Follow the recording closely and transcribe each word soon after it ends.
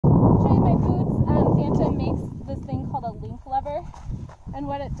Basically, my boots, Phantom makes this thing called a link lever, and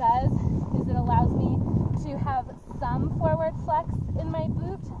what it does is it allows me to have some forward flex in my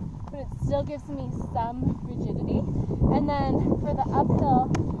boot, but it still gives me some rigidity. And then for the uphill,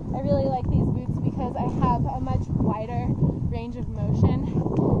 I really like these boots because I have a much wider range of motion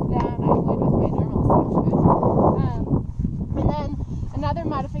than I would with my normal soft boots. And then another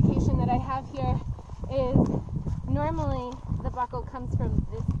modification that I have here is normally the buckle comes from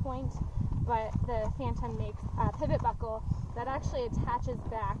this point, but the Phantom makes a pivot buckle that actually attaches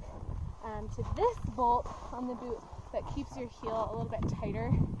back to this bolt on the boot that keeps your heel a little bit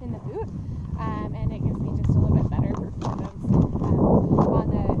tighter in the boot, and it gives me just a little bit better performance on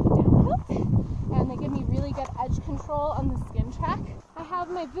the downhill, and they give me really good edge control on the skin track. I have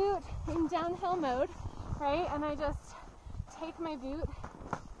my boot in downhill mode, right, and I just take my boot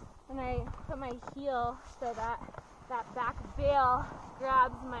and I put my heel so that that back bail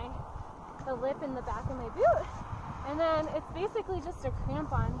grabs the lip in the back of my boot, and then it's basically just a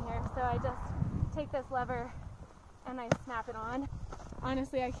cramp on here, so I just take this lever and I snap it on.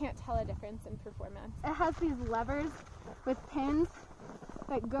 Honestly, I can't tell a difference in performance. It has these levers with pins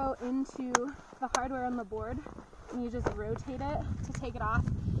that go into the hardware on the board, and you just rotate it to take it off.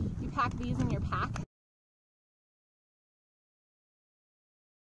 You pack these in your pack.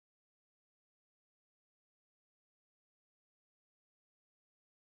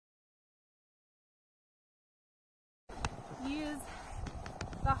 Use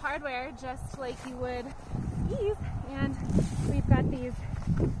the hardware just like you would skis, and we've got these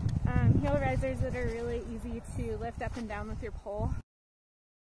heel risers that are really easy to lift up and down with your pole.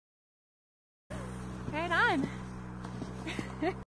 Right on!